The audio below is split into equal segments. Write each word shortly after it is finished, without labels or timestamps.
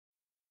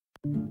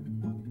Welcome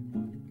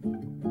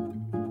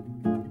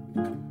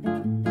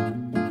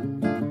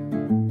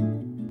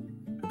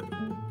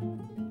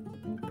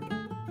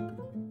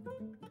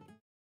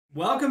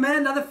in,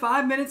 another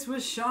 5 minutes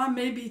with Sean,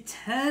 maybe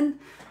 10.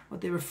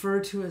 What they refer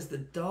to as the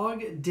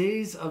dog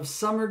days of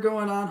summer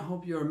going on.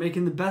 Hope you are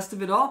making the best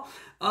of it all.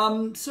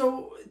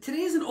 So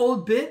today is an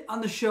old bit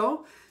on the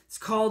show. It's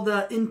called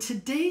In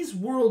Today's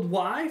World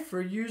Why. For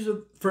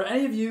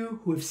any of you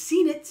who have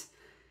seen it,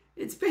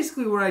 it's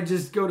basically where I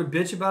just go to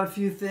bitch about a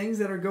few things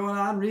that are going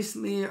on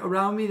recently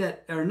around me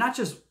that are not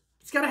just,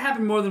 it's got to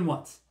happen more than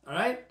once, all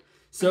right?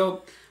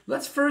 So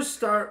let's first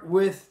start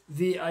with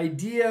the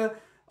idea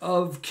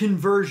of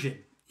conversion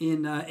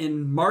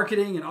in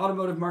marketing and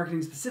automotive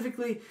marketing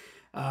specifically.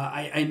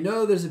 I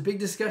know there's a big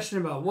discussion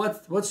about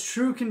what's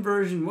true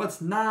conversion,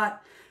 what's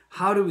not.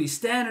 How do we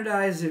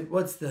standardize it?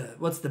 What's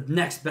the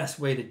next best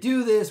way to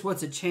do this?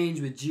 What's a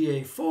change with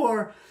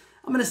GA4?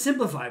 I'm going to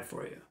simplify it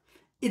for you.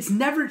 It's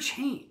never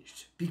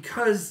changed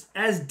because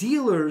as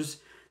dealers,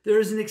 there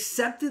is an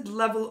accepted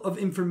level of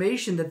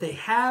information that they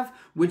have,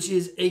 which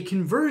is a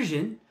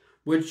conversion,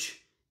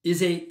 which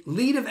is a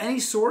lead of any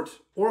sort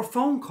or a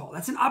phone call.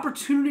 That's an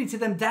opportunity to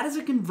them. That is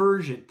a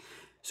conversion.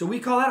 So we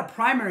call that a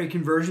primary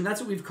conversion.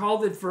 That's what we've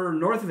called it for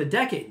north of a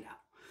decade now.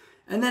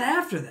 And then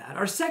after that,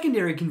 our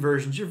secondary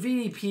conversions, your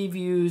VDP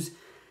views,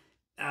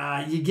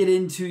 you get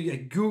into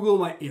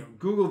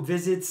Google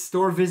visits,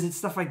 store visits,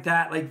 stuff like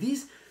that. Like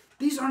these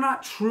are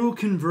not true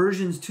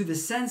conversions to the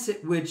sense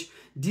at which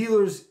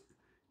dealers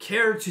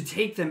care to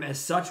take them as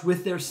such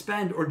with their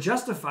spend or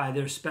justify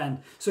their spend.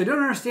 So I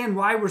don't understand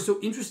why we're so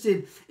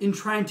interested in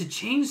trying to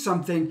change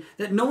something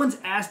that no one's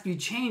asked be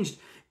changed.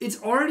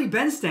 It's already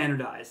been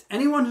standardized.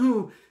 Anyone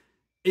who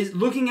is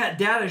looking at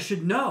data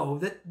should know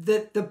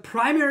that the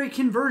primary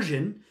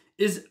conversion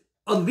is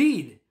a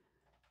lead.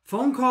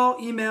 Phone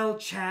call, email,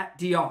 chat,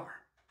 DR.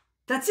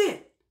 That's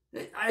it.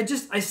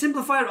 I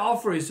simplified it all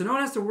for you so no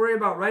one has to worry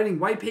about writing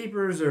white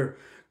papers or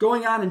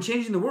going on and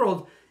changing the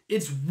world.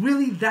 It's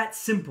really that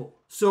simple.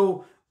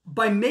 So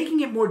by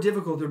making it more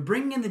difficult or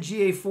bringing in the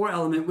GA4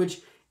 element,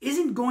 which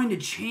isn't going to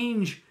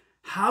change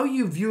how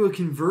you view a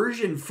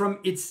conversion from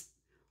its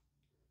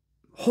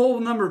whole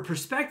number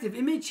perspective,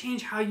 it may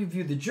change how you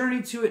view the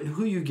journey to it and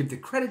who you give the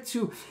credit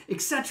to,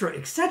 etc.,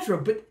 etc.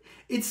 But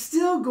it's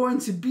still going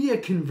to be a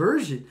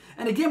conversion.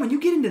 And again, when you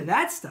get into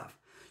that stuff,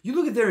 you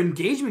look at their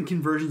engagement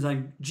conversions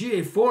on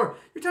GA4,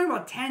 you're talking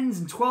about tens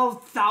and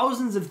 12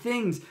 thousands of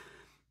things.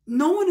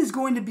 No one is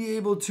going to be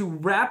able to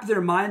wrap their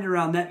mind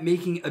around that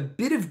making a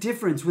bit of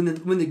difference when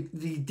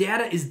the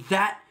data is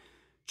that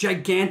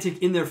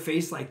gigantic in their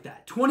face like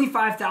that.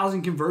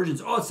 25,000 conversions.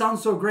 Oh, it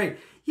sounds so great.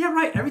 Yeah,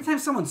 right. Every time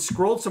someone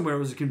scrolled somewhere, it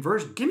was a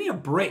conversion. Give me a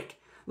break.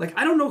 Like,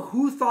 I don't know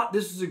who thought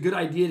this was a good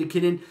idea to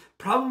get in,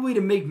 probably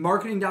to make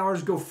marketing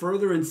dollars go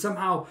further and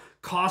somehow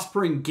cost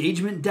per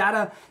engagement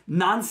data.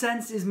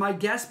 Nonsense is my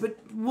guess, but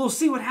we'll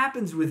see what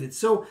happens with it.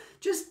 So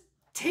just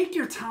take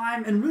your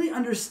time and really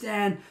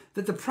understand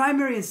that the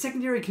primary and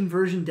secondary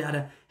conversion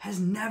data has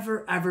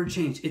never, ever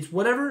changed. It's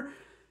whatever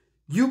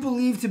you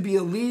believe to be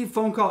a lead,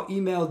 phone call,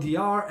 email,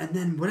 DR, and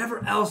then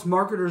whatever else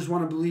marketers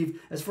want to believe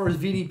as far as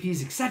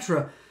VDPs,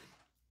 etc.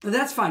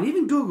 That's fine.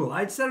 Even Google,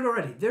 I'd said it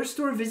already. Their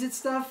store visit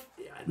stuff,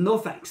 no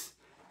thanks.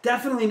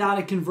 Definitely not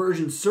a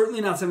conversion.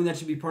 Certainly not something that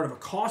should be part of a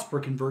cost per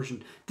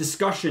conversion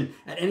discussion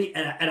at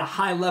a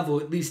high level,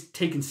 at least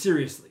taken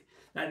seriously.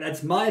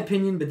 That's my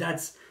opinion, but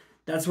that's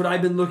what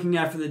I've been looking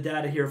at for the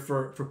data here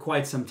for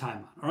quite some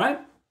time on, all right?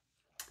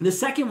 The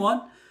second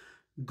one,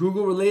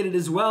 Google related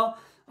as well.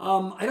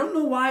 I don't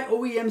know why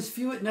OEMs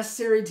feel it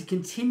necessary to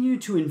continue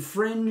to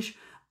infringe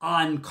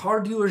on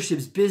car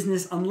dealerships'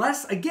 business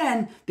unless,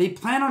 again, they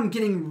plan on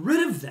getting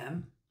rid of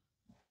them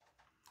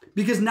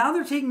because now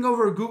they're taking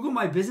over Google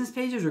My Business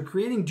pages or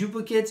creating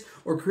duplicates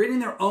or creating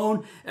their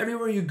own.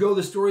 Everywhere you go,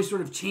 the story sort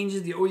of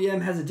changes. The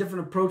OEM has a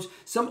different approach.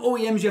 Some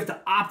OEMs you have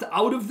to opt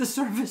out of the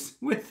service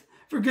with,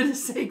 for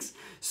goodness sakes.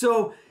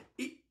 So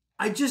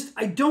I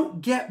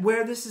don't get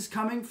where this is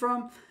coming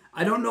from.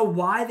 I don't know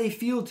why they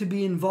feel to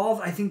be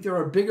involved. I think there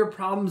are bigger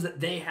problems that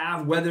they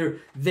have, whether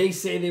they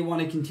say they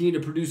want to continue to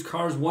produce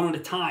cars one at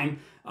a time,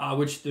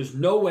 which there's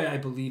no way I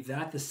believe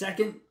that. The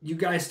second you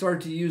guys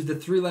start to use the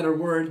three-letter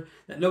word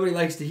that nobody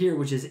likes to hear,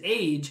 which is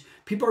age,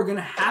 people are going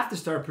to have to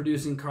start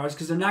producing cars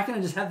because they're not going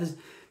to just have this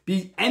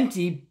be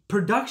empty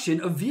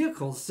production of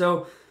vehicles.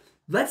 So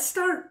let's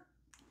start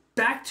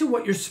back to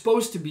what you're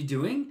supposed to be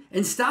doing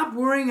and stop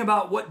worrying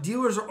about what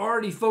dealers are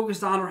already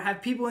focused on or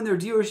have people in their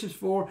dealerships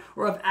for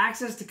or have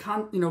access to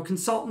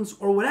consultants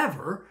or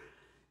whatever.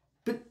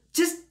 But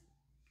just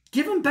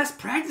give them best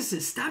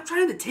practices. Stop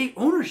trying to take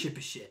ownership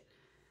of shit.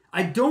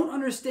 I don't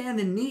understand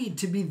the need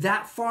to be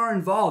that far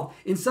involved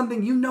in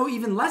something you know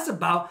even less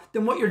about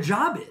than what your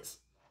job is.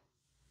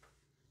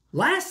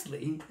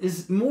 Lastly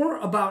is more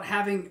about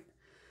having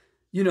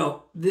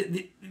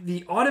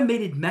the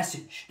automated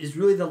message is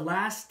really the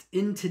last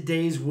in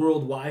today's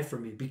world why for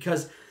me,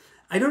 because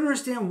I don't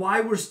understand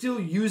why we're still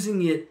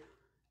using it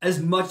as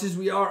much as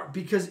we are.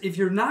 Because if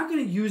you're not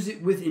going to use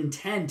it with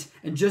intent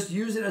and just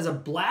use it as a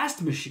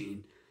blast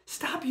machine,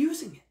 stop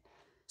using it.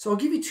 So I'll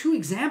give you 2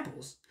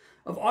 examples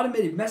of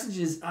automated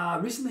messages.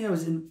 Recently I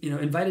was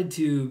invited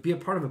to be a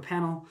part of a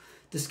panel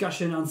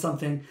discussion on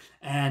something,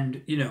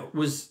 and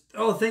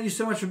oh, thank you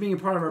so much for being a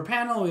part of our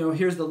panel.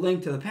 Here's the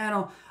link to the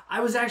panel.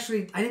 I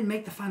didn't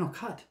make the final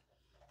cut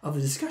of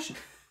the discussion.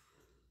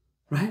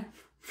 Right?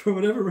 For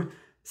whatever.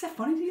 Is that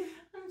funny to you?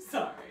 I'm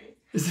sorry.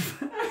 Is it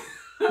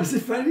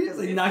funny to you? It's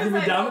like knocking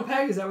me down a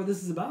peg? Is that what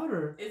this is about?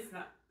 Or it's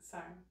not.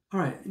 Sorry. All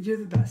right, you're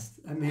the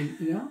best. I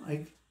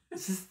mean,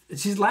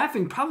 she's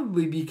laughing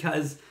probably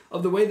because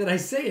of the way that I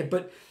say it,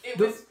 but it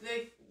was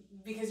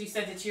because you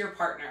sent it to your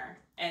partner,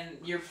 and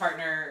your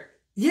partner.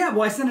 Yeah,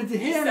 well, I sent it to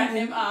him. You set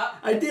him up.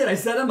 I did. I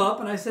set him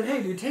up, and I said,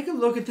 "Hey, dude, take a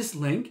look at this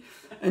link,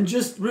 and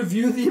just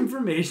review the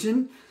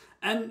information.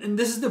 And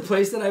this is the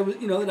place that I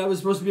was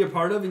supposed to be a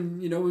part of, and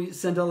we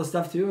sent all the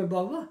stuff to, and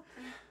blah blah."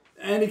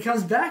 And he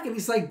comes back, and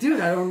he's like, "Dude,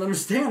 I don't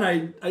understand.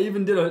 I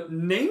even did a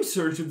name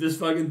search of this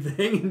fucking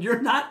thing, and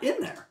you're not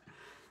in there.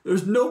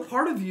 There's no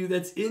part of you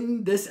that's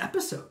in this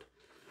episode."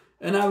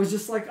 And I was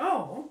just like,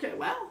 "Oh, okay,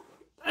 well,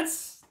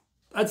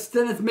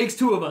 then it makes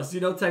 2 of us,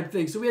 type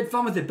thing." So we had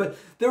fun with it. But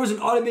there was an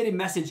automated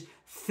message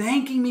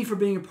thanking me for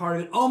being a part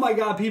of it. Oh my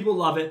God, people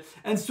love it.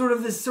 And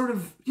this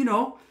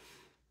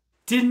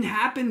didn't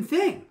happen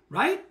thing,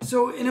 right?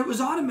 So, and it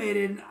was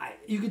automated. And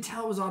you could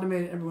tell it was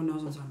automated. Everyone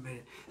knows it's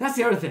automated. That's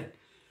the other thing.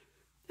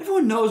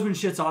 Everyone knows when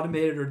shit's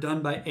automated or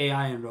done by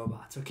AI and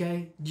robots,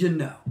 okay?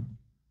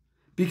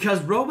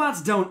 Because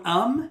robots don't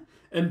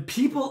and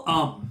people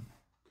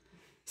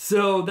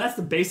So that's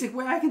the basic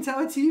way I can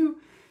tell it to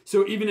you.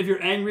 So even if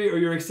you're angry or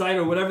you're excited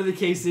or whatever the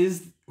case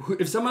is,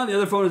 if someone on the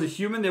other phone is a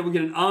human, they will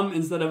get an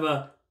instead of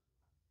a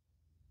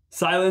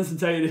silence and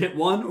tell you to hit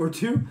 1 or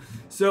 2.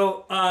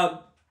 So,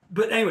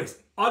 but anyways,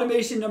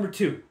 automation number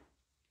 2.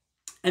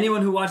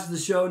 Anyone who watches the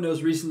show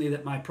knows recently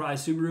that my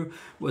prize Subaru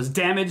was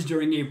damaged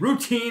during a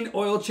routine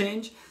oil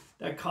change.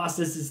 That cost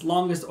us its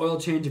longest oil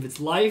change of its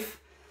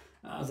life.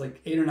 It was like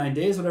 8 or 9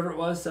 days, whatever it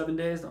was, 7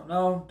 days, don't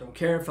know, don't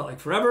care, it felt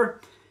like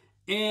forever.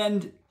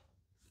 And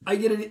I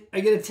get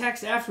a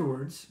text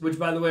afterwards, which,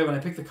 by the way, when I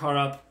picked the car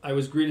up, I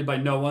was greeted by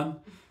no one.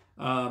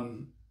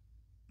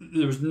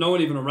 There was no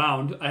one even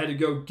around. I had to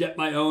go get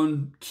my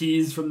own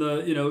keys from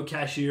the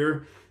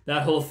cashier,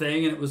 that whole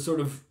thing, and it was sort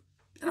of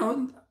a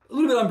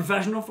little bit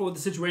unprofessional for what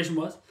the situation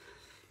was.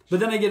 But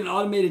then I get an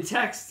automated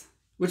text,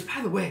 which,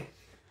 by the way,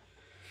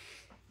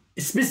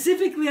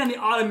 specifically on the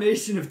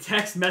automation of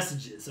text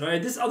messages, all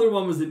right? This other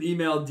one was an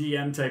email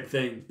DM type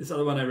thing, this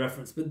other one I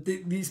referenced. But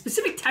the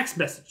specific text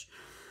message,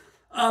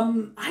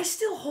 I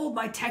still hold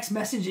my text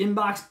message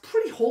inbox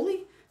pretty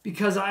holy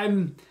because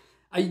I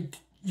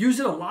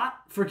use it a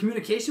lot for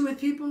communication with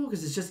people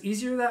because it's just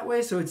easier that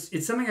way. So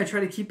it's something I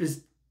try to keep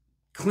as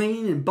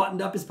clean and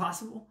buttoned up as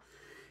possible.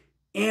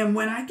 And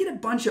when I get a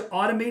bunch of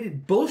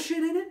automated bullshit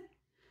in it,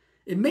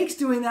 it makes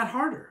doing that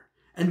harder.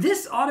 And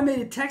this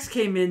automated text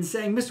came in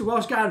saying, "Mr.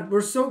 Welsh, God,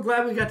 we're so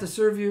glad we got to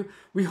serve you.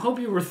 We hope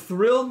you were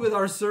thrilled with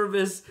our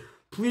service.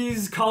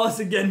 Please call us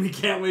again. We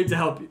can't wait to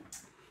help you."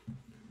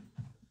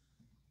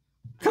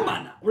 Come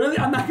on now. Really?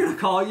 I'm not going to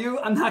call you.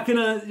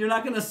 You're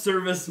not going to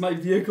service my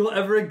vehicle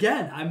ever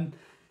again. I'm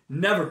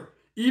never.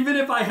 Even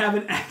if I have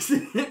an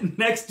accident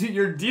next to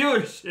your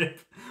dealership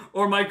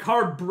or my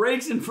car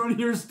breaks in front of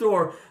your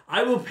store,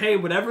 I will pay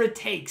whatever it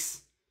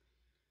takes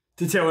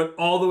to tow it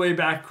all the way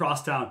back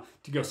across town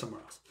to go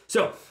somewhere else.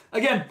 So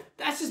again,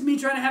 that's just me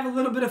trying to have a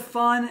little bit of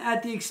fun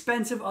at the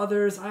expense of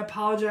others. I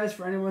apologize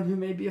for anyone who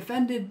may be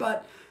offended,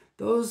 but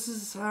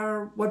those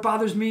are what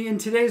bothers me in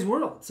today's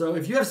world. So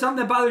if you have something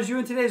that bothers you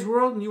in today's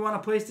world and you want a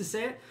place to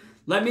say it,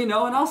 let me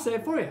know and I'll say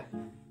it for you.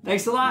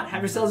 Thanks a lot.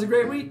 Have yourselves a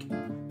great week.